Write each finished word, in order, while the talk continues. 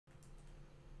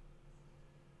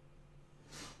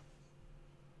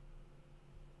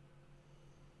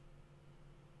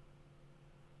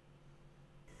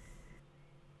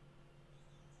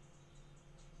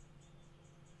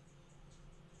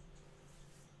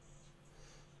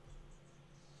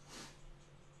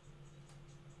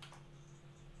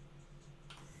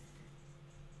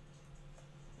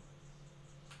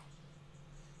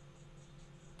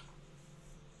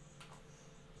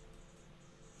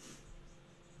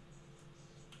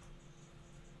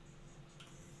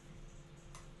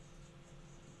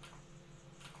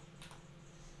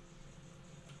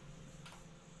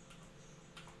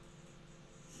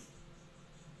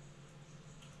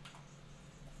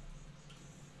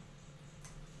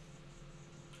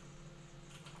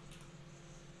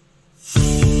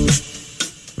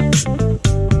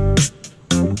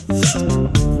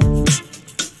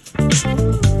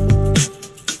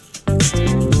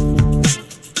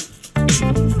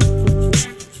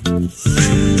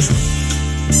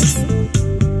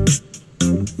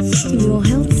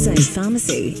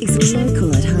Pharmacy is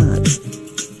local at heart.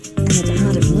 And at the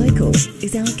heart of local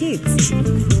is our kids,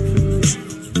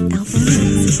 our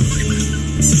families,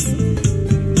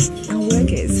 our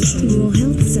workers. Your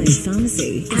Health Zone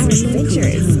Pharmacy is our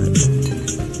adventurers. And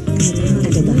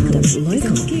at the heart of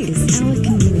local is our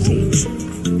community.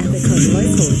 And because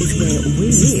local is where we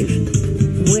live,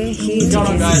 we're here to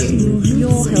help you.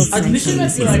 Your Health Zone Pharmacy. I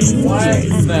literally like, why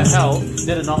the hell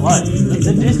did it not load?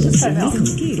 The disc just came out.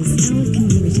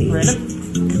 Random?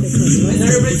 Is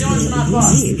everybody doing tonight,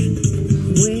 boss?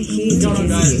 We're here to help you.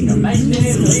 Did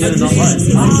it not load?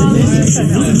 The disc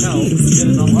just came out. Did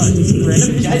it not load?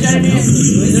 Random? JJ here?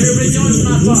 Is everybody doing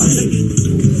tonight, boss?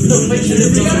 Look, make sure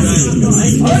it's going.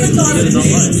 Overtime! Did it not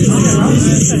load? Did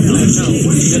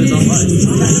it not load?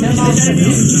 JJ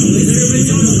here? Is everybody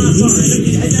doing tonight, boss?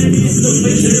 JJ here? Look,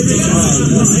 make sure it's going.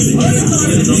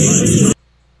 Overtime! Did it not load?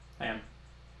 I am.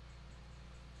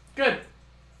 Good.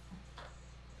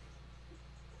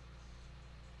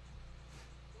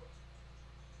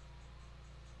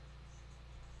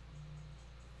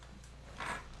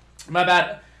 My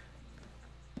bad.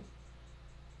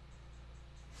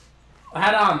 I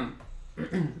had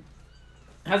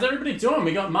how's everybody doing?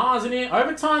 We got Mars in here,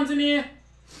 Overtime's in here,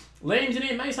 Liam's in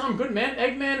here, Mason, I'm good, man.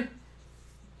 Eggman.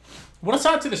 What a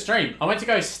start to the stream. I went to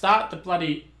go start the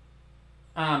bloody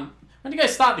went to go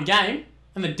start the game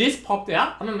and the disc popped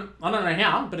out. I don't know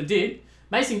how, but it did.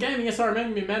 Mason Gaming, yes I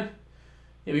remember me, man.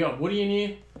 Here we got Woody in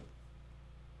here.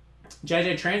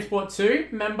 JJ Transport 2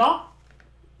 member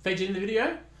featured in the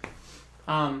video.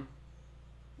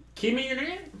 Kimmy in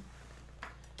here.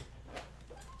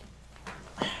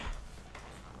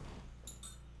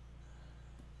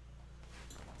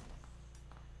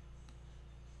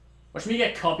 Watch me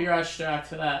get copyright strike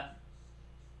for that.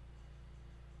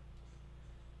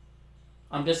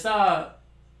 I'm just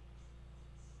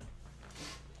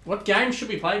what game should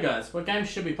we play, guys? What game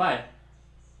should we play?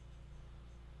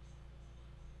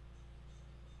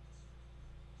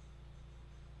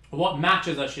 What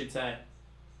matches, I should say.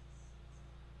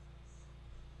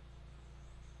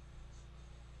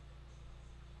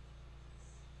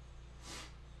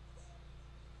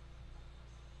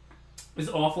 It's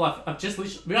awful. I've just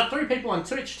literally... We got 3 people on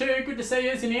Twitch too. Good to see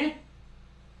you in here.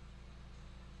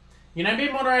 You know, be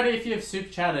a moderator if you've super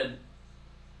chatted.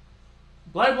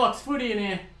 Blowblocks footy in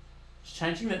here. Just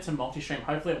changing that to multi-stream.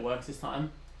 Hopefully it works this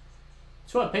time.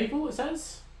 2 people, it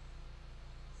says.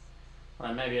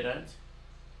 Well, maybe I don't.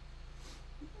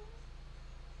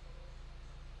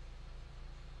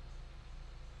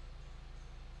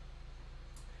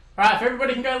 Alright, if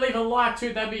everybody can go leave a like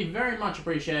too, that'd be very much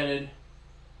appreciated.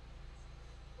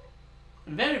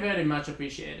 Very, very much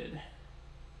appreciated.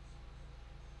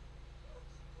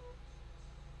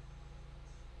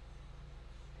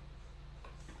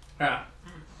 Alright.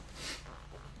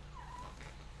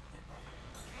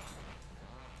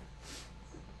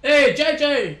 Hey,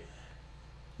 JJ!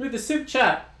 With the super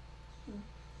chat.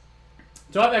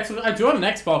 Do I have Xbox? I do have an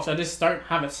Xbox, I just don't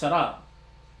have it set up.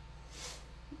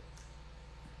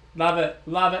 Love it,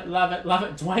 love it, love it, love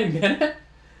it. Dwayne Bennett?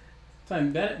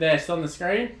 Dwayne Bennett, there, it's on the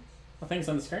screen. I think it's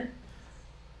on the screen.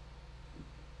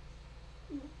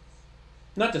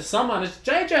 Not just someone, it's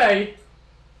JJ!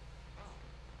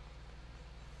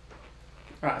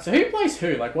 Alright, so who plays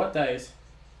who? Like, what days?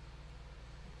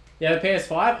 Yeah, the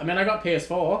PS5? I mean, I got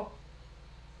PS4.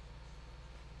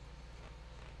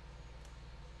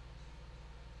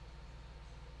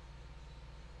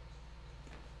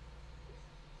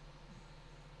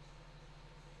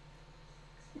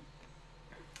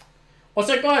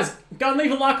 Also, guys, go and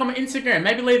leave a like on my Instagram.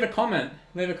 Maybe leave a comment.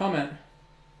 Leave a comment.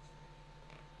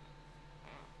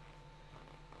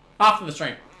 After the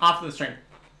stream. After the stream.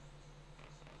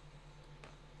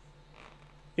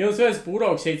 Heels vs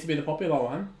Bulldogs seems to be the popular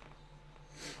one.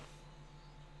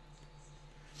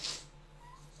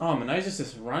 Oh, my nose is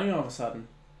just running all of a sudden.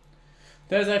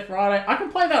 Thursday, Friday. I can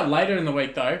play that later in the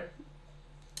week, though.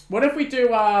 What if we do,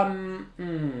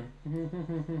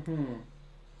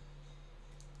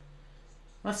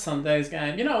 That's Sunday's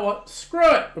game. You know what? Screw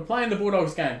it. We're playing the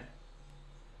Bulldogs game.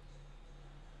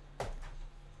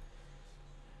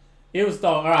 Eels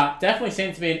Dog. Alright. Definitely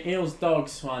seems to be an Eels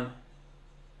Dogs one.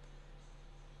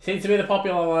 Seems to be the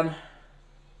popular one.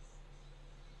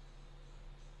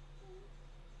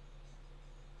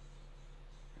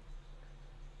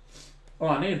 Oh,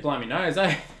 I need to blow my nose,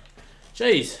 eh?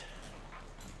 Jeez.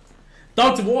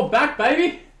 Dogs of War back,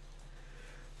 baby.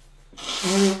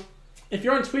 If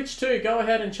you're on Twitch too, go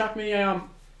ahead and chuck me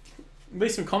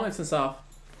leave some comments and stuff.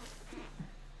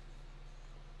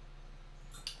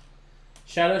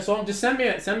 Shadow Song, just send me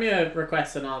a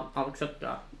request and I'll accept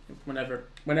that whenever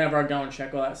I go and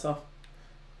check all that stuff.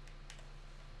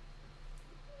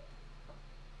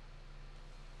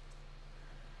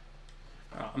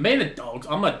 I'm being the Dogs.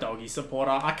 I'm a Doggy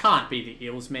supporter. I can't be the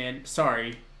Eels, man.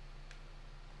 Sorry.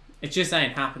 It just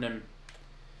ain't happening.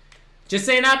 Just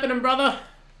ain't happening, brother.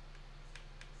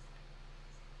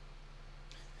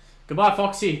 Goodbye,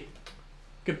 Foxy.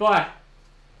 Goodbye.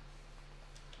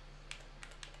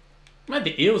 Mate,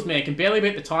 the Eels, man, can barely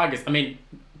beat the Tigers. I mean,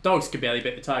 Dogs can barely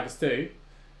beat the Tigers too.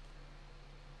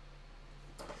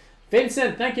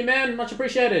 Vincent, thank you, man. Much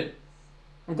appreciated.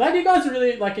 I'm glad you guys are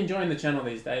really like enjoying the channel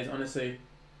these days, honestly.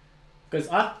 Because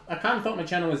I kind of thought my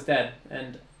channel was dead,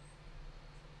 and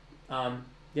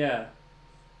yeah.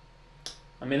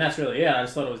 I mean, that's really it. I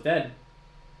just thought it was dead.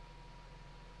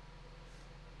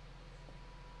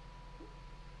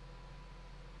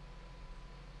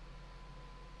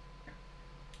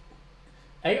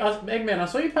 Hey, Eggman, I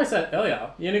saw you post that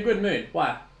earlier. You're in a good mood.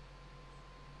 Why?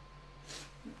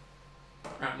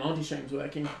 Alright, multi-stream's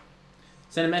working.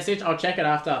 Send a message. I'll check it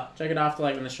after. Check it after,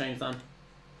 like, when the stream's done.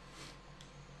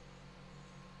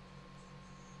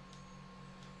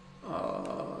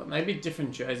 Maybe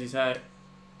different jerseys, hey?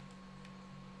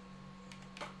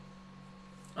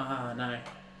 No.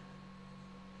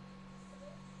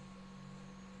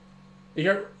 You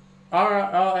got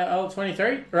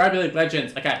RLL4? Rugby League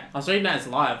Legends. Okay, I was reading that as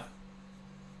live.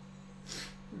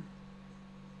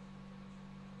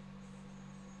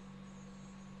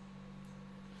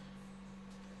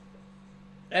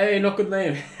 Hey, not good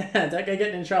name. Don't go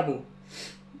getting in trouble.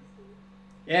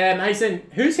 Yeah, Mason.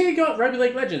 Who's here got Rugby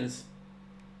League Legends?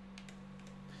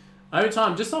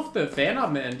 Overtime, just off the fan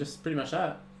hub, man. Just pretty much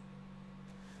that.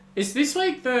 Is this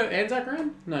week the Anzac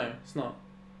round? No, it's not.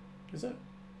 Is it?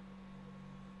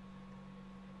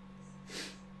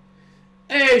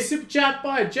 Hey, super chat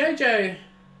by JJ.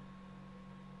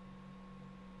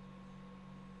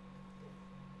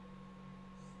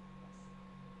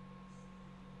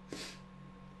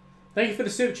 Thank you for the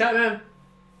super chat, man.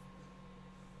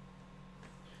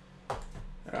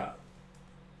 Alright.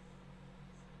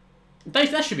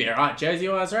 That should be alright, Jersey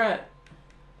wise, right?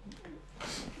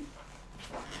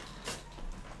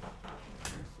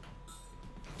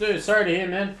 Dude, sorry to hear,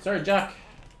 man. Sorry, Jack.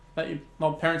 About your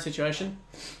old parent situation.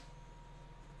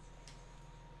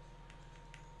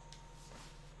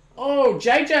 Oh,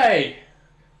 JJ!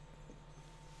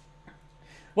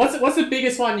 What's the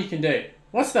biggest one you can do?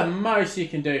 What's the most you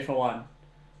can do for one?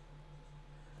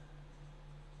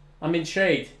 I'm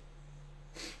intrigued.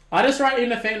 I just write in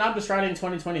the fan, I'm just writing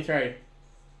 2023.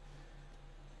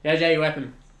 Yeah, Jay,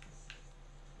 weapon.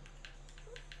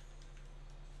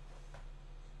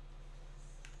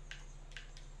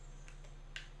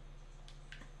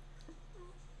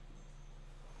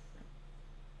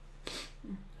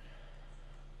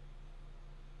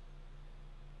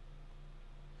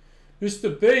 Who's the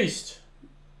beast?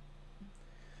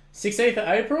 16th of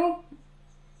April?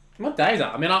 What day is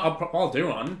that? I mean, I'll do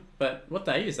one, but what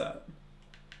day is that?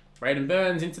 Braden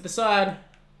Burns into the side.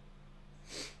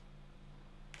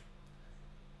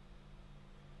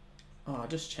 Oh, I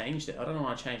just changed it. I don't know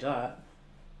why I changed that.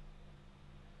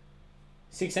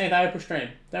 16th April stream.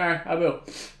 Don't worry, I will.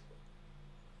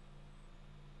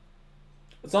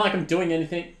 It's not like I'm doing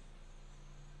anything.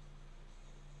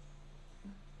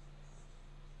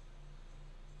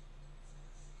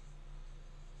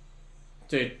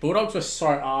 Dude, Bulldogs were so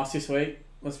arse this week.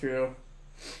 Let's be real.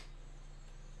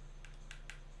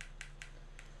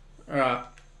 Alright.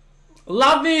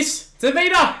 Love this!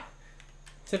 Tavita!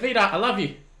 Tavita, I love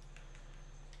you.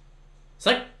 It's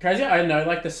like crazy. I know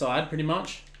like the side pretty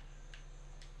much.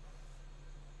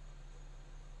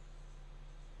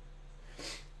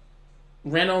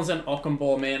 Reynolds and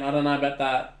Ockenball, man. I don't know about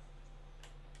that.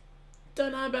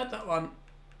 Don't know about that one.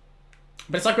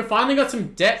 But it's like we finally got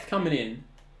some depth coming in.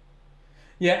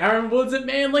 Yeah, Aaron Woods at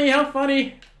Manly. How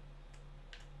funny.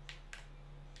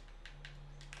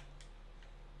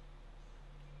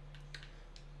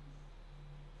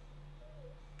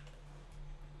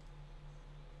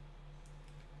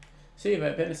 See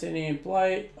about Pennicini and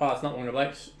Blake. Oh, it's not one of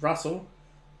Blake's. Russell.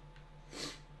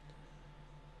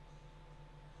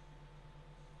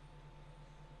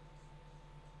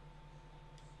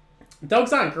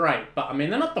 Dogs aren't great, but I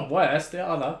mean, they're not the worst, they're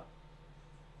other.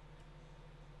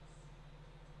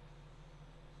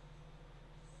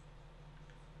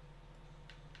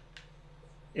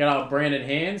 You got our branded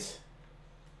hands.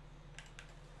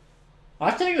 I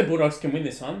actually think the Bulldogs can win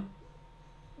this one.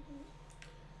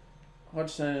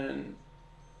 Hodgson.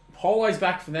 Polo's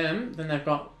back for them. Then they've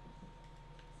got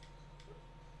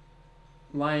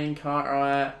Lane,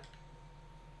 Cartwright.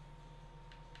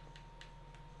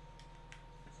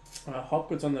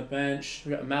 Hopgood's on the bench.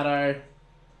 We've got Maddo.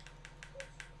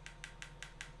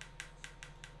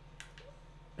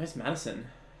 Where's Madison?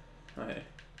 Oh, yeah.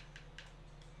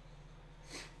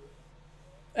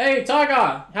 Hey,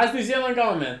 Tiger! How's New Zealand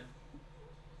going, man?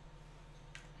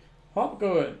 Hop,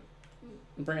 good.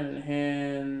 Bring it in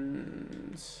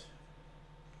hands.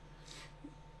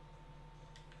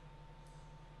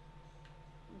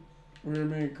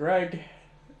 Remove Greg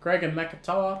and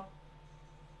Makatoa.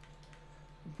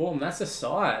 Boom, that's the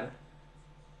side.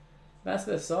 That's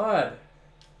the side.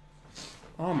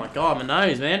 Oh my god, my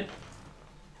nose, man.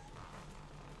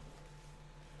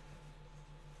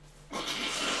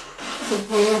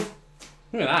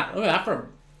 Look at that. Look at that for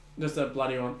just a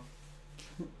bloody one.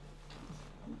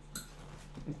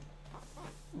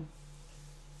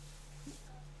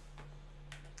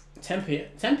 $10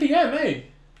 p.m. eh?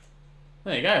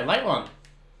 There you go, late one.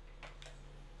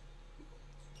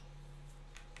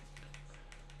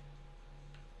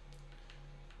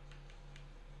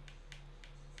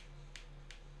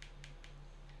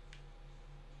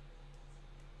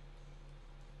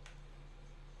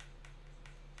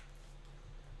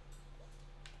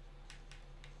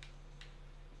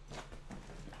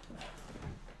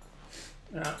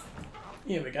 Alright,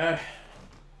 here we go.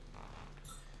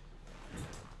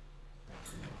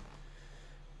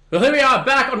 Well, here we are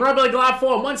back on Rugby League Live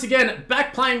 4. Once again,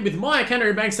 back playing with my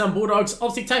Canterbury Bankstown Bulldogs.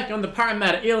 Obviously taking on the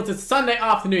Parramatta Eels. It's a Sunday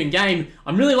afternoon game.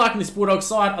 I'm really liking this Bulldogs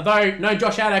side. Although, no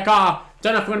Josh Adokar.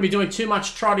 Don't know if we're going to be doing too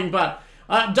much trotting. But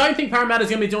I don't think Parramatta's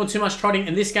going to be doing too much trotting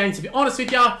in this game. To be honest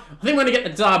with you, I think we're going to get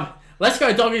the dub. Let's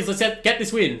go, doggies. Let's get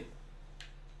this win.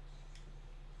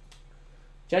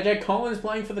 JJ Collins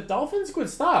playing for the Dolphins. Good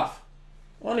stuff.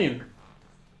 On him.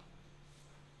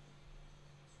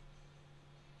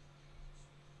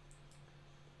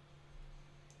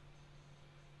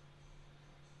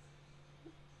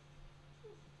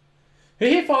 Who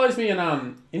here follows me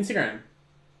on Instagram?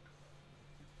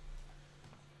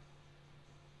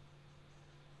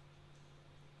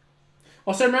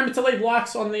 Also, remember to leave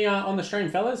likes on the stream,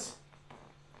 fellas.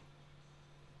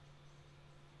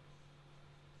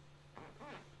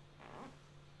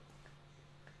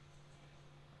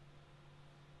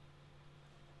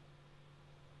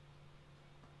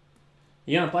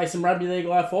 You gonna play some Rugby League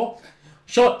Live 4?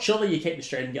 Surely you keep the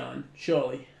stream going.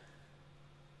 Surely.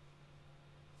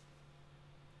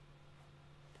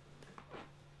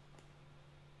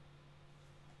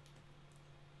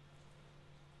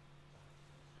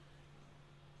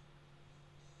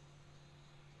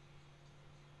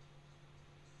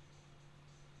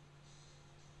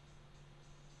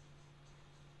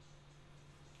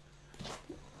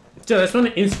 Dude, that's on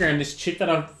Instagram, this chick that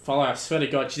I follow, I swear to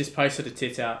God, she just posted her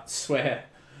tits out. Swear.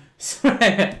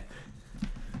 Swear.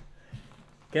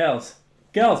 Girls.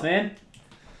 Girls, man.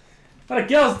 What are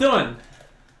girls doing?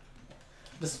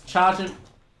 Just charging,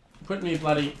 putting me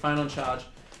bloody phone on charge.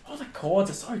 Oh, the cords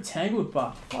are so tangled,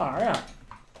 but far out.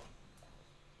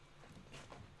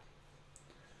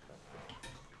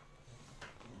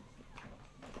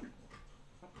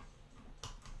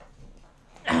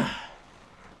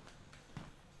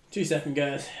 Two-second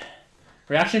guys.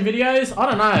 Reaction videos? I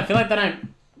don't know. I feel like they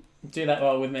don't do that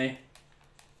well with me.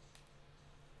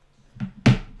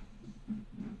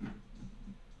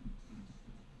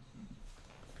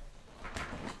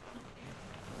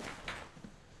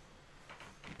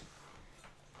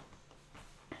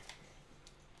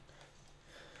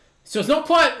 So it's not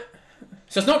quite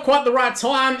the right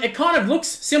time. It kind of looks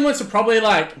similar to probably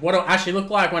like what it'll actually look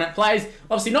like when it plays.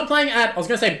 Obviously not playing at, I was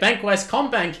going to say Bankwest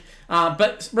Combank,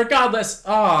 but regardless,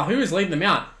 who is leading them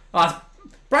out? It's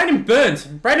Braden Burns.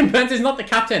 Braden Burns is not the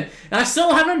captain. And I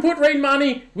still haven't put Reed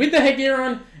Marnie with the headgear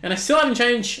on, and I still haven't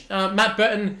changed Matt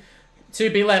Burton to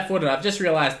be left-footed. I've just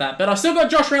realised that. But I've still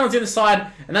got Josh Reynolds in the side,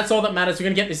 and that's all that matters. We're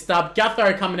going to get this dub.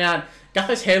 Gutho coming out.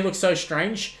 Gutho's hair looks so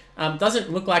strange.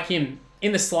 Doesn't look like him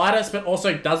in the slightest, but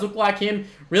also does look like him.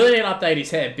 Really need to update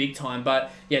his hair big time.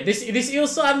 But yeah, this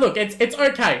Eels side, look, it's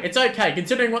okay. It's okay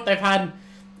considering what they've had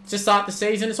to start the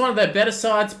season. It's one of their better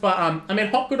sides, but I mean,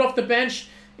 Hopgood off the bench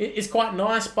is quite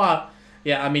nice. But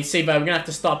yeah, I mean, Sivo, we're gonna have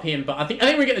to stop him. But I think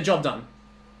we get the job done.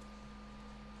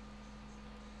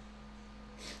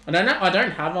 I don't know. I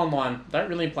don't have online. Don't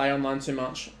really play online too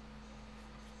much.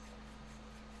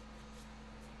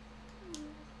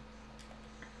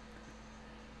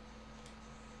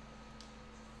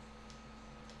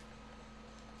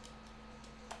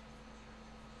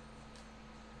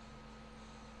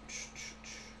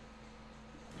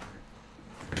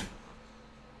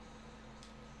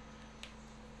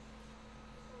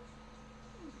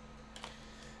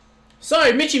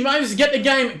 So, Mitchy Moses get the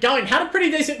game going. Had a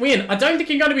pretty decent win. I don't think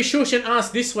you're going to be shush and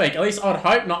ask this week. At least I'd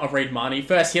hope not of Reed Marnie.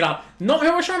 First hitter. Not who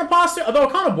I was trying to pass to, although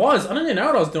it kind of was. I don't even know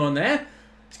what I was doing there.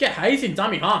 Let's get Hayes in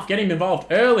dummy half. Get him involved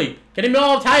early. Get him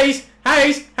involved, Hayes.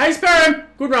 Hayes. Hayes, spare him.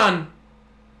 Good run.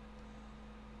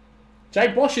 Jay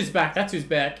Bosch is back. That's who's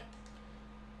back.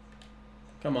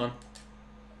 Come on.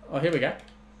 Oh, here we go.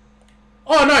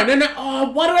 Oh, no, no, no.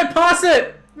 Oh, why did I pass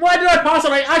it? Why did I pass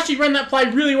it? I actually ran that play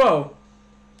really well.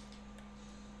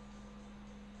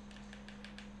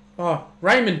 Oh,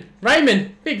 Raymond.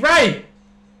 Raymond. Big Ray.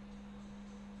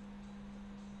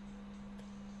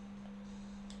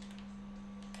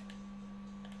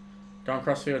 Go on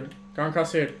crossfield. Go on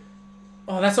crossfield.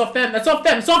 Oh, that's off them. That's off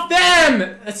them. It's off them.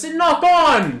 It's a knock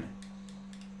on.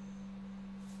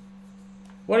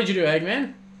 What did you do,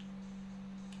 Eggman?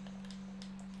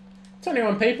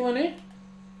 21 people in here.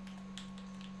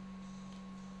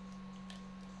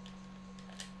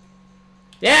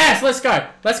 Yes, let's go.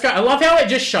 Let's go. I love how it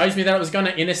just shows me that it was going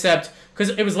to intercept because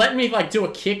it was letting me like do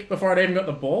a kick before I'd even got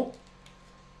the ball.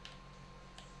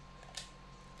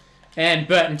 And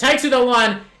Burton takes to the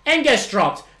line and gets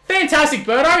dropped. Fantastic,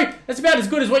 Birdo. That's about as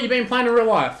good as what you've been playing in real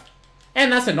life.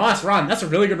 And that's a nice run. That's a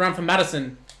really good run from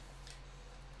Madison.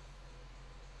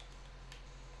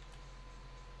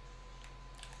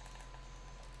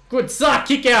 Good stuff.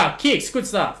 Kick out. Kicks. Good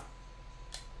stuff.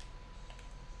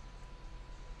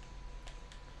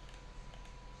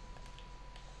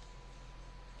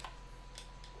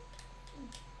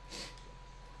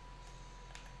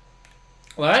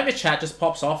 Well, I think the chat just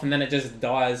pops off and then it just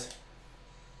dies.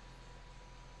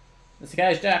 That's the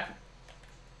case, Jack.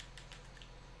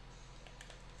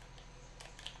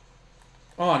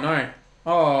 Oh, no.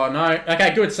 Oh, no.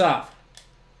 Okay, good stuff.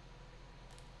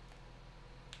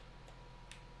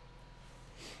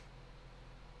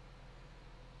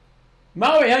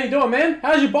 Moe, how you doing, man?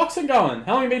 How's your boxing going?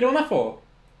 How long have you been doing that for?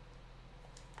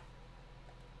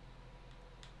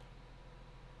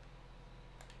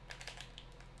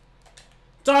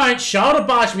 Don't shoulder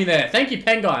barge me there. Thank you,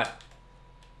 pen guy.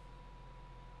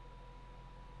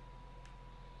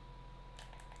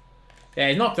 Yeah,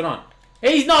 he's knocked it on.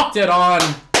 He's knocked it on.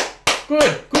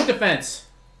 Good. Good defense.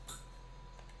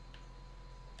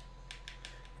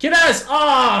 Kiddos.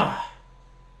 Ah. Oh.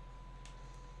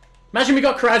 Imagine we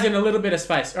got Karaz in a little bit of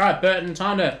space. All right, Burton,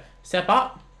 time to step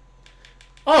up.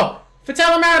 Oh,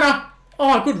 Fatala Mariner.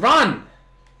 Oh, good run.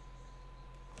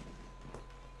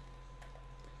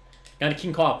 Going to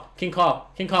King Kyle. King Kyle.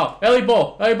 King Kyle. Early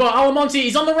ball. Early ball. Alamonte.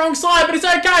 He's on the wrong side, but it's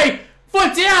okay.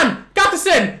 Foot down.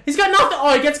 Gutherson. He's got nothing.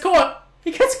 Oh, he gets caught.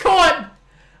 He gets caught.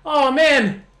 Oh,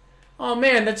 man. Oh,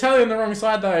 man. They're totally on the wrong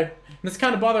side, though. That's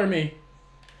kind of bothering me.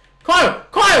 Kyle.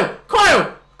 Kyle.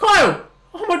 Kyle. Kyle.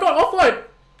 Oh, my God. Offload.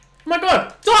 Oh my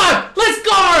God, dive! Let's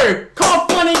go! Kyle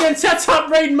Flanagan sets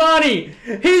up Reid Marnie.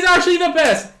 He's actually the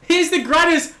best. He's the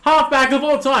greatest halfback of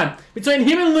all time. Between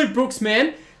him and Luke Brooks,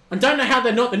 man, I don't know how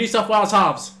they're not the New South Wales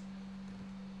halves.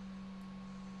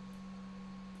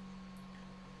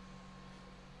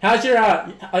 How's your,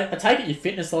 I take it your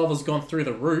fitness level's gone through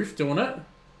the roof doing it?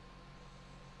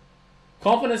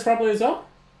 Confidence probably as well?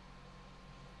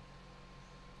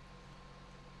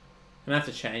 I'm gonna have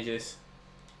to change this.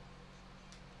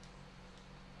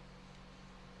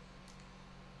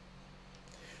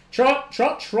 Trot,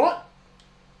 trot, trot.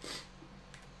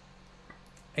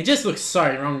 It just looks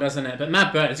so wrong, doesn't it? But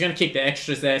Matt Burton is going to kick the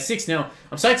extras there. 6-0.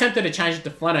 I'm so tempted to change it to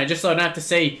Flano just so I don't have to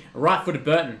see a right-footed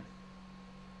Burton.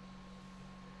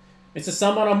 Mr.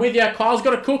 Someone, I'm with you. Kyle's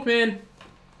got to cook, man.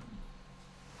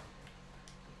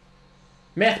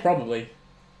 Meth, probably.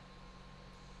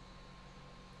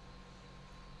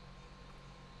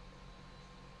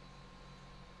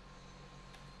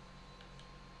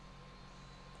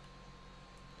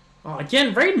 Oh,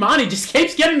 again, Reid Marnie just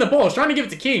keeps getting the ball. He's trying to give it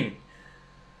to King.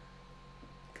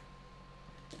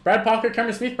 Brad Parker,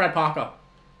 Cameron Smith, Brad Parker.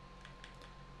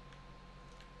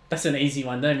 That's an easy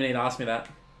one. Don't even need to ask me that.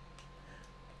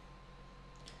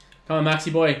 Come on,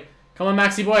 Maxi boy. Come on,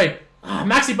 Maxi boy. Ah,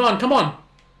 Maxi Bond, come on.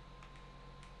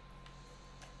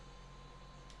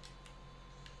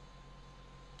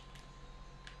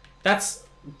 That's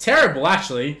terrible,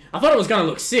 actually. I thought it was going to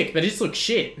look sick, but it just looks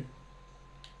shit.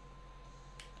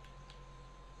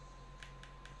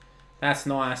 That's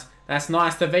nice. That's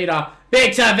nice, Tavita.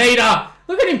 Big Tavita!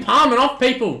 Look at him palming off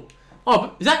people.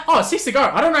 Oh, is that... Oh, 6 to go.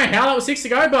 I don't know how that was 6 to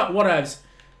go, but whatevs.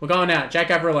 We're going out. Jake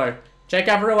Averillo. Jake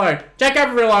Averillo. Jake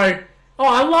Averillo. Oh,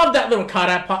 I love that little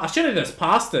cut-out pass. I should have just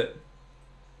passed it.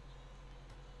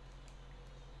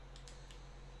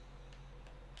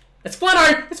 It's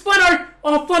Flano. It's Flano.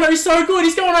 Oh, Flano is so good.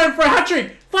 He's going over for a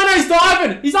hat-trick. Flano's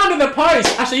diving. He's under the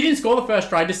post. Actually, he didn't score the first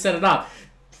try. He just set it up.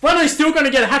 Flano's still going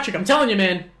to get a hat-trick. I'm telling you,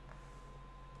 man.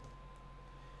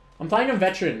 I'm playing a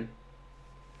veteran.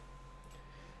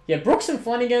 Yeah, Brooks and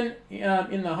Flanagan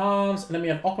in the halves. And then we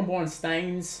have Ockenbaugh and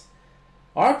Staines.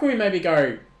 I reckon we maybe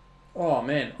go... Oh,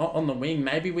 man. On the wing.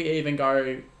 Maybe we even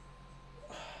go...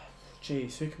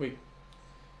 Jeez, who can we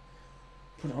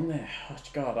put on there? Oh,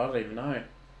 God, I don't even know.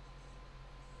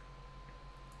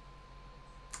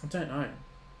 I don't know.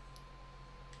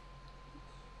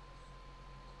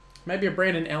 Maybe a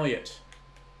Brandon Elliott.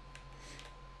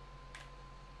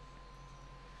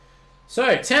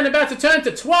 So, 10 about to turn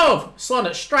to 12. Slot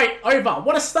it straight over.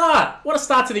 What a start. What a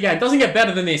start to the game. Doesn't get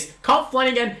better than this. Colt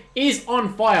Flanagan is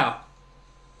on fire.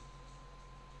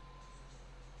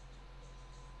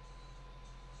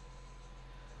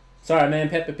 Sorry, man.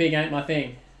 Peppa Pig ain't my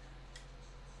thing.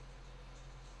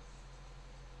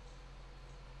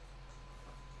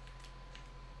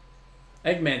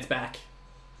 Eggman's back.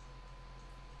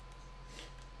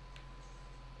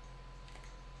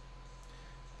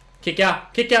 Kick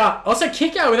out, kick out. Also,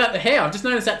 kick out without the hair. I've just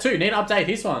noticed that too. Need to update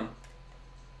this one.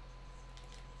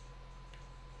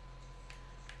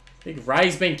 Big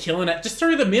Ray's been killing it just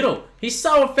through the middle. He's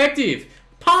so effective.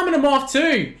 Palming him off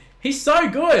too. He's so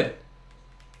good.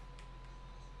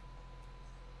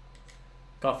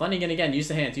 God, Flanagan again. Use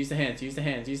the hands, use the hands, use the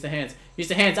hands, use the hands. Use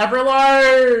the hands.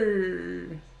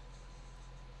 RLL4.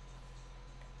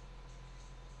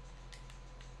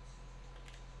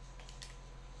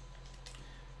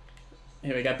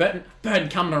 Here we go. Burton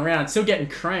coming around. Still getting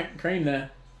cream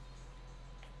there.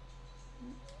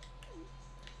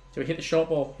 Do we hit the short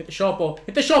ball? Hit the short ball.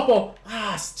 Hit the short ball.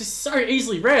 Ah, it's just so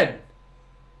easily read.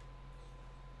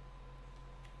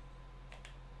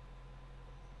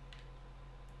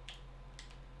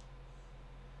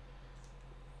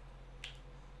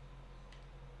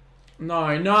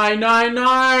 No, no, no,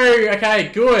 no. Okay,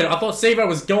 good. I thought Sevo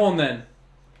was gone then.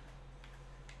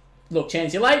 Look,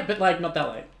 Chance, you're late, but like not that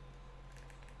late.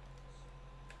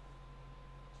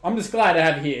 I'm just glad to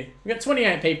have you here. We've got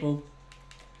 28 people.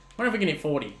 I wonder if we can hit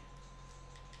 40.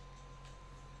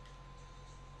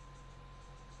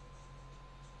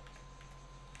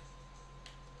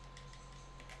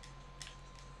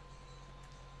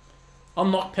 I'll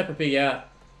knock Peppa Pig out.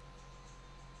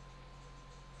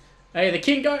 Hey, the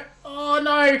king go. Oh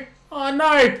no! Oh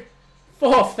no!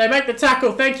 Fourth, they make the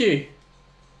tackle. Thank you.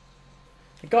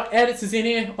 We got editors in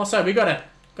here. Also, we got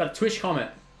a Twitch comment.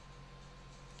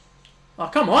 Oh,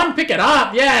 come on, pick it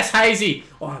up. Yes, Hazy.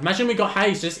 Oh, imagine we got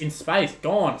Hayes just in space.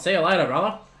 Gone. See you later,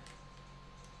 brother.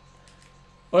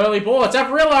 Early ball. It's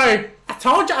Avarillo. I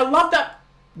told you. I love that.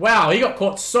 Wow, he got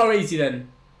caught so easy then.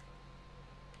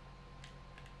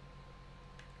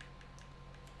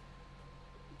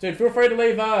 Dude, feel free to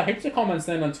leave heaps of comments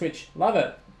then on Twitch. Love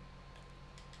it.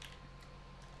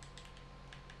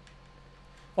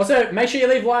 Also, make sure you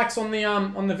leave likes on the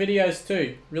videos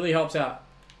too. Really helps out.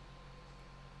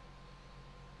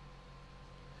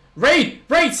 Reed,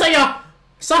 see ya!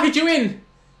 Suckered you in!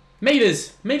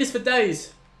 Meters for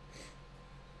days.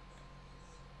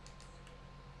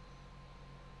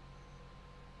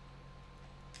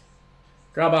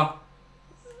 Grubber,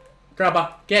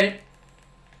 get it.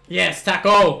 Yes,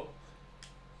 tackle.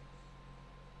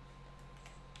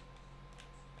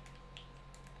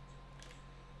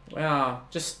 Wow,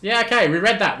 yeah, okay, we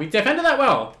read that. We defended that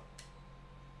well.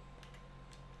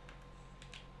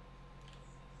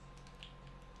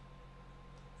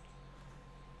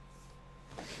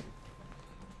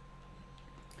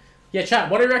 Yeah, chat,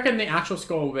 what do you reckon the actual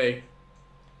score will be?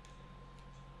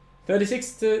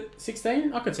 36 to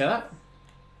 16? I could say that.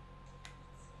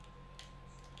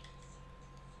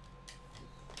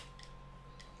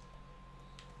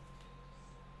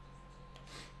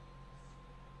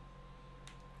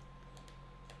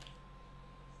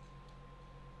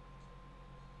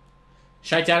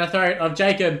 Shake down the throat of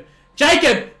Jacob.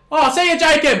 Jacob! Oh, see ya,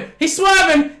 Jacob! He's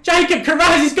swerving! Jacob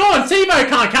Carraz is gone! Sevo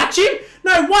can't catch him!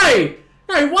 No way!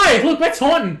 No way! Look, we're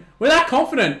taunting. We're that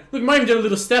confident. Look, might even do a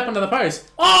little step under the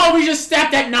post. Oh, we just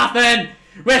stepped at nothing!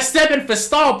 We're stepping for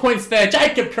style points there.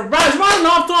 Jacob Carraz running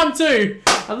half time too!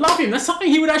 I love him. That's something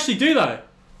he would actually do though.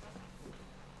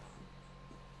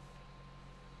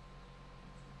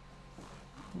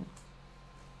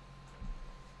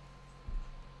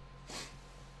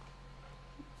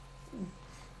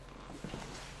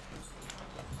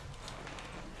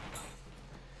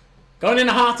 Going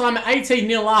into halftime at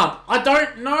 18-0 up. I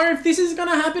don't know if this is going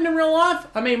to happen in real life.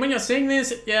 I mean, when you're seeing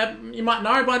this, yeah, you might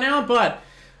know by now, but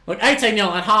look, 18-0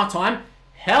 at halftime.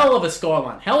 Hell of a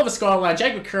scoreline. Hell of a scoreline.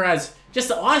 Jacob Carraz, just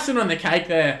the icing on the cake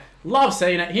there. Love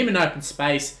seeing it. Him in open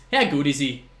space. How good is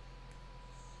he?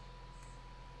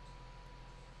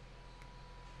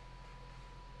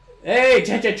 Hey,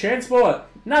 JJ Transport.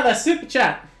 Another super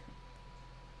chat.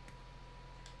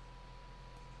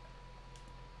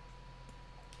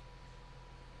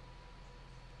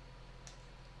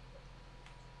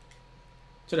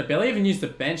 Should I barely even use the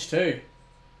bench too?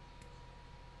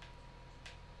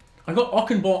 I got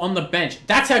Ockenball on the bench.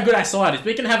 That's how good our side is.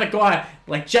 We can have a guy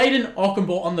like Jaden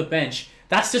Ockenball on the bench.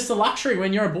 That's just a luxury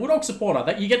when you're a Bulldog supporter.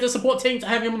 That you get the support team to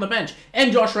have him on the bench.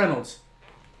 And Josh Reynolds.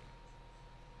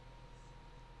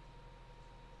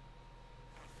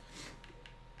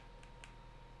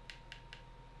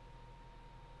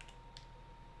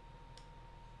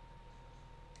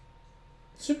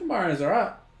 Super Mario's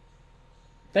alright.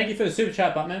 Thank you for the super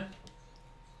chat, Batman.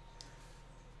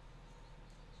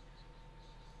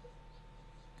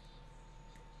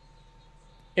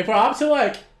 If we're up to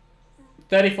like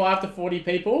 35 to 40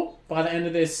 people by the end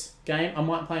of this game, I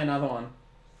might play another one.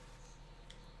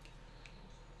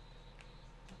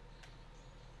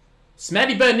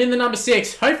 Smatty Burton in the number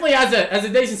 6. Hopefully has a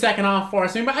decent second half for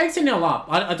us. I mean, we're 18-0 up.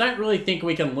 I don't really think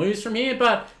we can lose from here,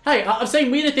 but hey, I've seen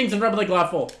weirder things in Rugby League Live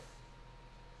 4.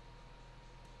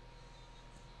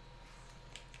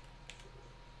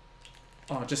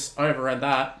 Oh, just overread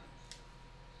that.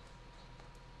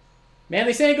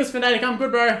 Manly Sandgles Fanatic, I'm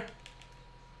good, bro. I feel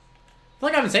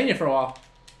like I haven't seen you for a while.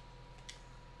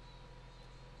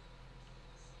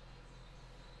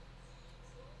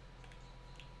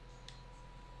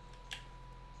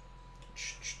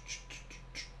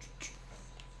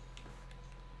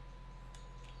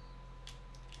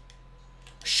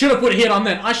 Should have put a hit on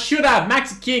that. I should have.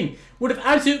 Max King would have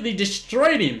absolutely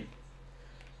destroyed him.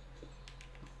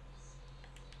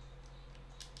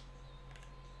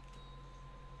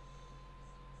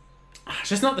 It's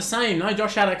just not the same. No,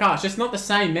 Josh had a car. It's just not the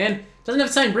same, man. Doesn't have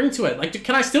the same ring to it. Like,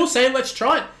 can I still say let's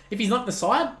try it if he's not the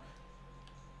side?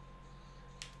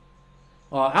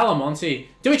 Oh, Alamonte.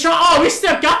 Do we try? Oh, we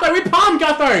step Gutho. We palm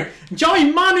Gutho.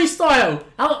 Joey Manu style.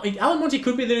 Alamonte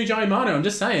could be the new Joey Manu. I'm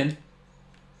just saying.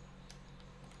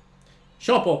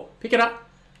 Short ball. Pick it up.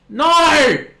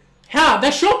 No! How?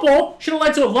 That short ball should have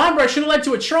led to a line break. Should have led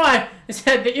to a try.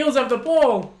 Instead, the Eels have the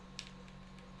ball.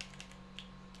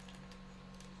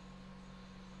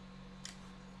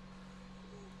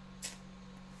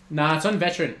 Nah, it's on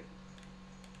veteran.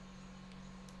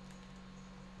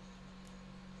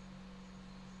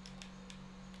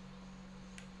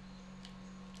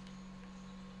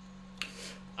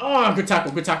 Oh, good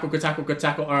tackle, good tackle, good tackle, good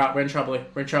tackle. Alright, we're in trouble here.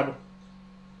 We're in trouble.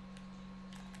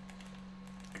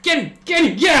 Get him! Get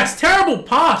him! Yes! Terrible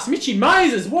pass! Mitchy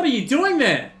Moses, what are you doing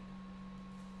there?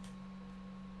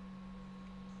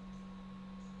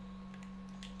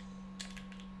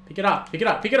 Pick it up, pick it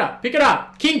up, pick it up, pick it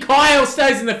up. King Kyle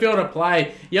stays in the field of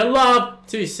play. You love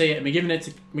to see it. We're giving it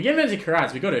to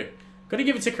Karaz. We got to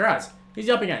give it to Karaz. Who's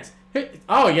he up against?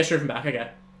 Oh, yes, driven back. Okay.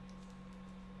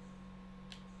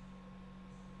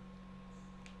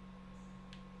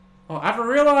 Oh,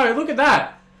 Avarillo, look at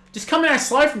that. Just coming out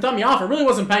slow from dummy half. I really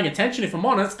wasn't paying attention, if I'm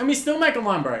honest, and we still make a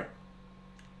line break.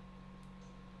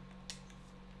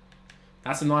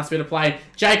 That's a nice bit of play.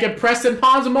 Jacob Preston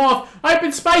palms him off.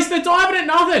 Open space. They're diving at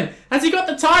nothing. Has he got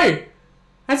the toe?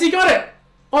 Has he got it?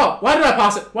 Oh, why did I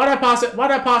pass it? Why did I pass it? Why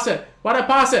did I pass it? Why did I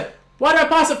pass it? Why did I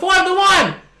pass it? Fly over the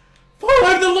line.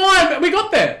 Fly over the line. We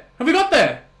got there. Have we got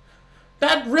there?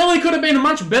 That really could have been a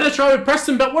much better try with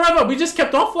Preston, but whatever. We just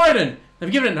kept offloading.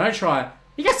 They've given it no try.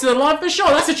 He gets to the line for sure.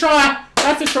 That's a try.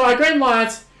 That's a try. Green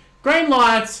lights. Green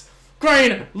lights.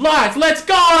 Green lights. Let's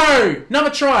go. Another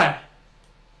try.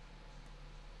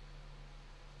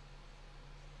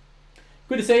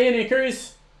 Good to see you, Nick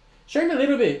Cruz. Show him a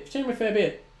little bit. Show him a fair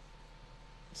bit.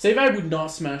 Sevo would not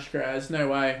smash Graz. No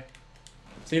way.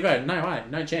 Sevo, no way.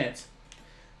 No chance.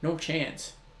 No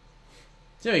chance.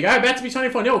 So there we go. About to be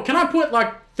 24-0. Can I put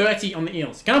like 30 on the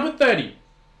Eels? Can I put 30?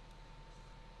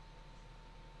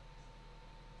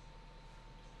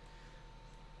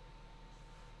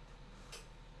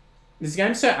 This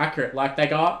game's so accurate. Like, they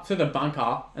go up to the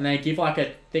bunker and they give like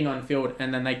a thing on field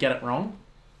and then they get it wrong.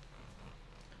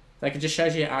 Like, it just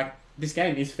shows you this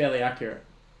game is fairly accurate.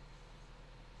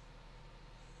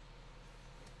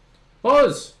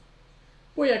 Buzz!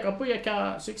 Booyaka,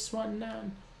 booyaka,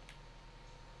 619.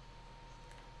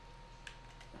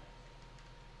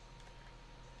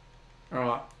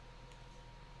 Alright.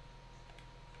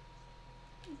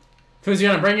 Who's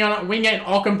going to bring you on? Wing it,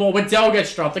 Ockenball. Waddell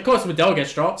gets dropped. Of course, Waddell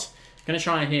gets dropped. Going to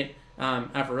try and hit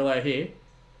Avarillo here.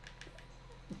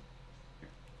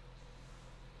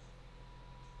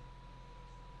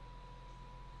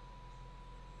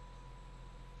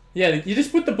 Yeah, you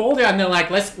just put the ball down and they're like,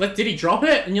 did he drop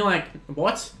it? And you're like,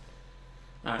 what?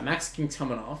 Alright, Max King's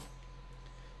coming off.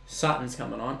 Sutton's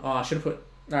coming on. Oh, I should have put...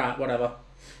 Alright, whatever.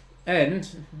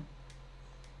 And...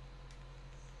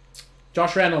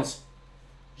 Josh Reynolds.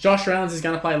 Josh Reynolds is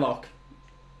going to play lock.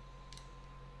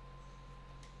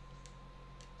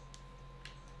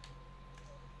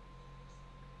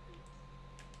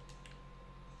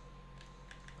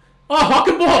 Oh, hook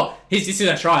and ball. This is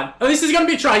a try. Oh, this is going to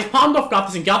be a try. He's palmed off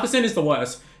Gutherson. Gutherson is the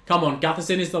worst. Come on,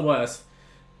 Gutherson is the worst.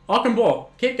 Hook and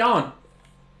ball. Keep going.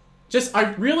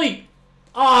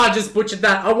 I just butchered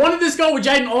that. I wanted this goal with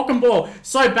Jaden Ockenball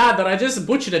so bad that I just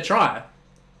butchered a try.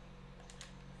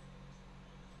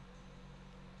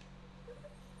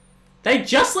 They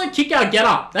just let kick out get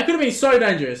up. That could have been so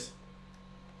dangerous.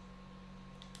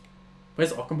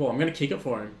 Where's Ockenball? I'm going to kick it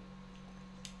for him.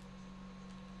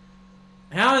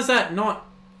 How is that not...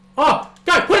 Oh,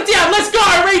 go, put it down. Let's go,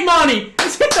 Reed Marnie.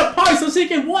 It's hit the post. I was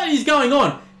thinking, what is going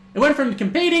on? It went from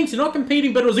competing to not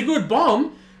competing, but it was a good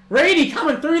bomb. Reedy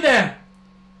coming through there.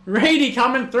 Reedy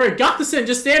coming through. Gutherson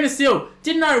just standing still.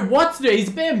 Didn't know what to do. He's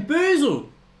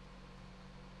bamboozled.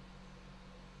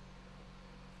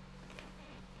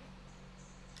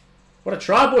 What a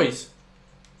try, boys.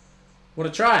 What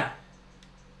a try.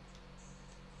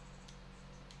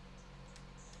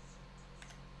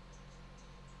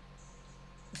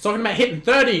 It's talking about hitting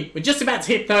 30. We're just about to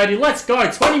hit 30. Let's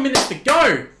go. 20 minutes to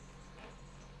go.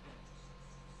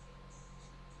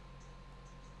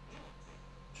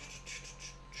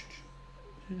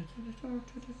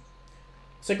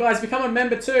 So guys, become a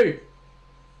member too.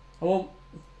 I will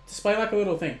display like a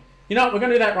little thing. You know what? We're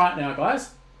going to do that right now,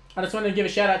 guys. I just wanted to give a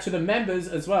shout out to the members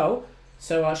as well.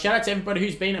 So shout out to everybody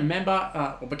who's been a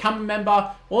member or become a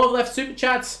member. All have left super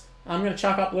chats. I'm going to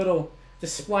chuck up a little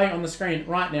display on the screen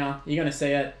right now. You're going to see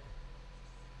it.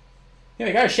 Here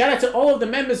we go. Shout out to all of the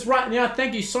members right now.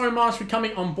 Thank you so much for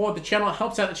coming on board the channel. It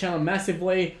helps out the channel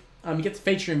massively. You get to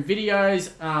feature in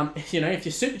videos. You know, if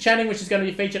you're super chatting, which is going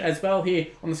to be featured as well here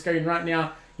on the screen right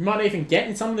now, you might even get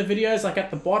in some of the videos, like at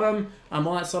the bottom,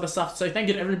 all that sort of stuff. So thank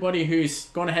you to everybody who's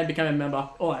gone ahead and become a member,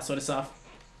 all that sort of stuff.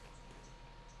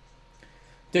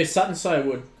 Dude, Sutton so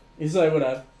would. He so would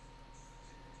have.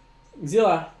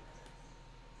 Auxilia.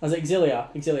 I was like,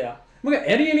 Auxilia. We got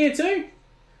Eddie in here too?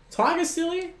 Tiger's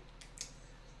still here?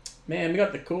 Man, we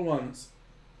got the cool ones.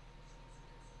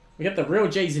 We got the real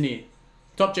G's in here.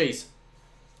 Top G's.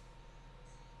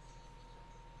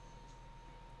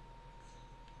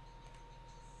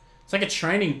 It's like a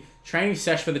training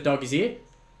sesh for the doggies here.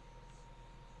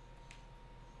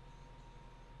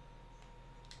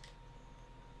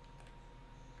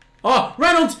 Oh,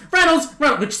 Reynolds!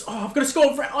 Which, oh, I've got to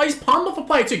score. Oh, he's palmed off a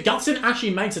player too. Gutson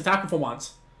actually makes a tackle for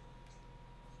once.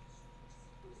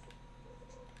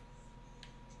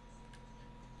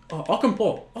 Oh,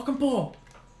 Ockenpaw.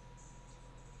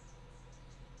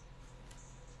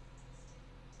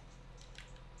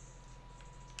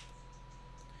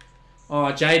 Oh,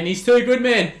 Jaden, he's too good,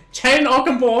 man. Jaden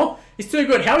Ockenpaw is too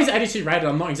good. How he's 82 rated,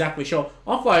 I'm not exactly sure.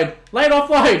 Offload. Late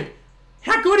offload.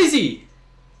 How good is he?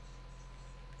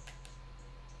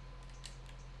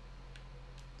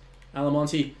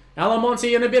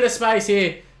 Alamonte in a bit of space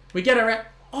here. We get around.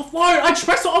 Offload. I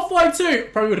pressed the offload too.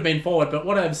 Probably would have been forward, but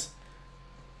whatevs.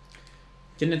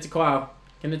 Getting into Kyle.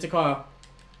 Out in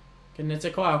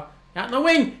the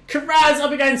wing. Karaz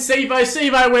up against Sivo.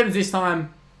 Sivo wins this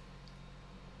time.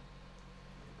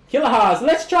 Killer Haas.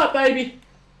 Let's try it, baby.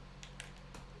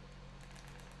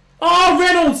 Oh,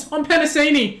 Reynolds on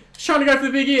Penasini. Just trying to go for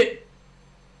the big hit.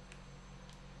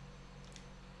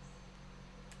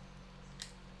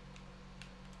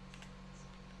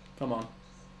 Come on.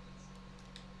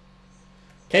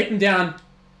 Keep him down.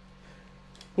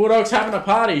 Bulldogs having a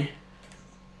party.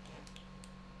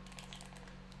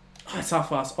 Oh, it's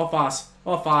off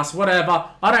us. Whatever.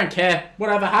 I don't care.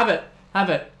 Whatever. Have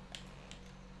it.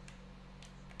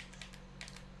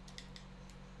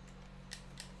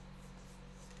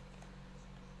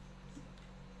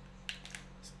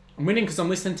 I'm winning because I'm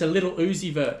listening to Little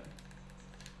Uzi Vert.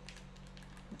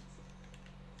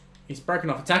 He's broken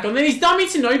off a tackle. And then he's dummy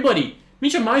to nobody.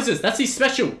 Mitchell Moses. That's his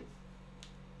special.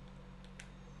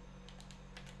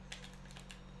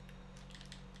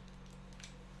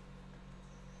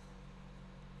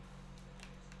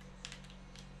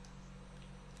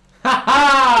 Ha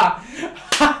ha!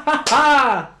 Ha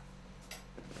ha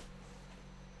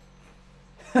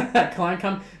ha! Klein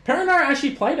come. Perenara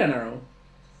actually played NRL.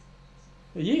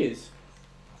 For years.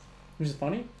 Which is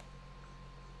funny.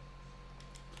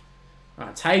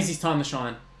 Alright, it's Hazy's time to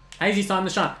shine. Haze,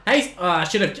 I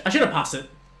should have passed it.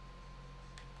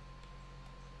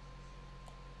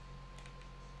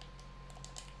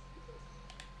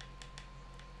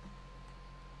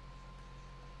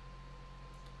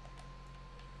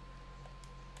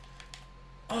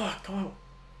 Oh, God.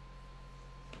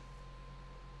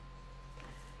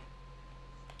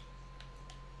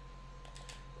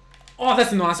 Oh,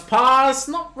 that's a nice pass.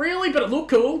 Not really, but it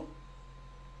looked cool.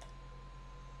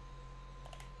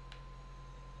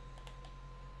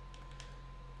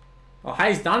 Oh,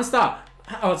 Hayes Dunster.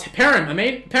 Oh, it's Perham. I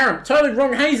mean, Perham. Totally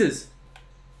wrong Hazes.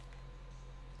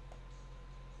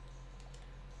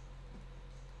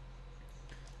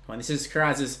 Come on, this is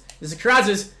Carraz's. This is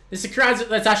Carraz's. This is Carraz's.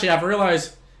 Let's actually have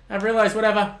realised.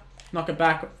 Whatever. Knock it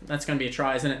back. That's going to be a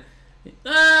try, isn't it?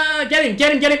 Get him.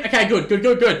 Okay,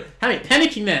 good. Hammy,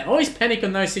 panicking there. Always panic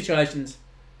in those situations.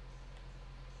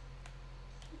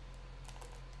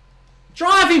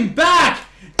 Drive him back!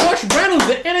 Josh Reynolds,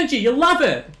 the energy. You love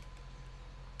it.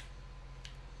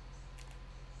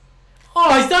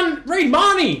 Oh, he's done. Read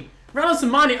Marnie. Reynolds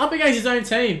and Marnie up against his own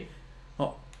team.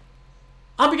 Oh,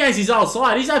 up against his old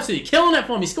side. He's absolutely killing it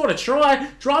for him. He scored a try,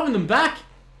 driving them back.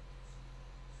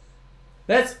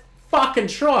 That's fucking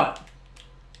Trot.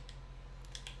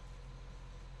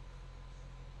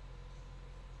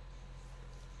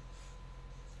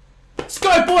 Let's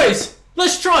go, boys.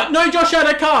 Let's try it. No Josh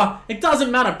Adokar. It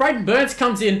doesn't matter. Braden Burns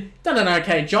comes in, done an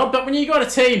okay job. But when you got a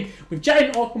team with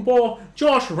Jaden Ockenbaugh,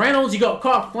 Josh Reynolds, you got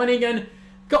Kyle Flanagan,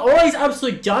 got all these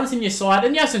absolute guns in your side,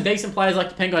 and you have some decent players like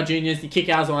the Penguin Juniors, the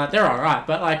kick-outs, all that. They're all right.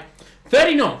 But like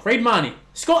 30-0. Reed Marnie.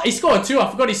 He scored 2.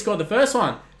 I forgot he scored the first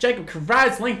one. Jacob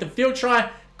Carrad's length of field try.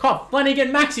 Kyle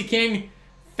Flanagan, Maxi King.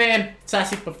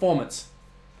 Fantastic performance.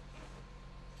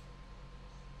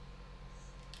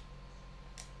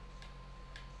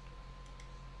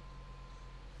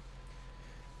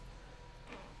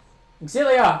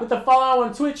 Auxilia with the follow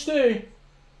on Twitch too.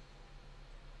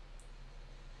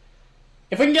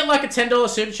 If we can get like a $10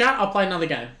 super chat, I'll play another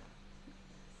game.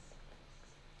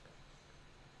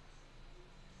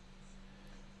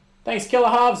 Thanks, Killer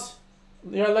Halves.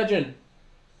 You're a legend.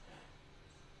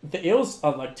 The Eels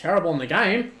are like terrible in the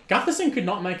game. Gutherson could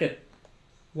not make it,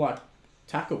 what,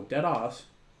 tackle, dead ass.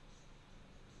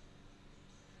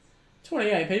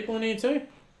 28 people in here too.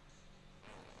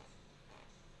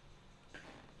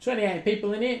 28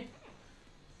 people in here.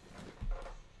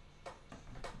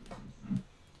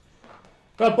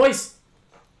 Well, boys,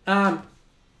 I've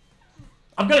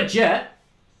got a jet,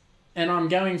 and I'm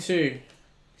going to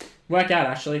work out,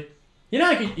 actually. You know,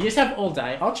 you just have all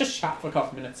day. I'll just chat for a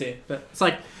couple minutes here. But it's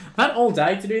like, I had all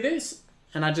day to do this,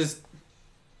 and I did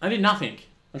nothing.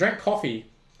 I drank coffee.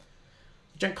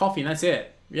 And that's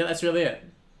it. Yeah, that's really it.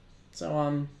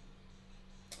 So,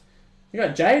 we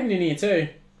got Jaden in here too.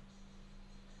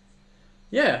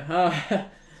 Yeah,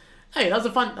 hey, that was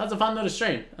a fun little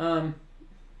stream. Man,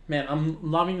 I'm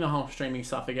loving the whole streaming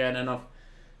stuff again, and I'm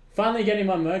finally getting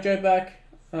my mojo back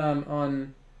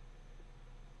on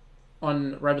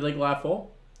Rugby League Live 4.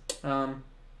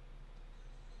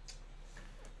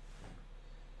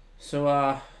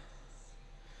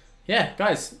 Yeah,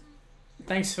 guys,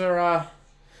 thanks for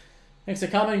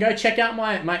coming. Go check out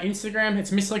my Instagram.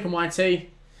 It's Mr. Luke and YT.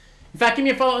 In fact, give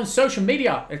me a follow on social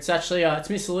media. It's actually it's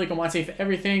Mr. Luke and YT for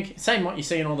everything. Same what you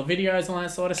see in all the videos and all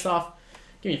that sort of stuff.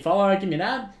 Give me a follow, give me an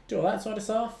ad, do all that sort of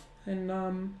stuff.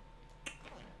 And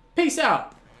peace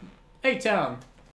out. A-Town.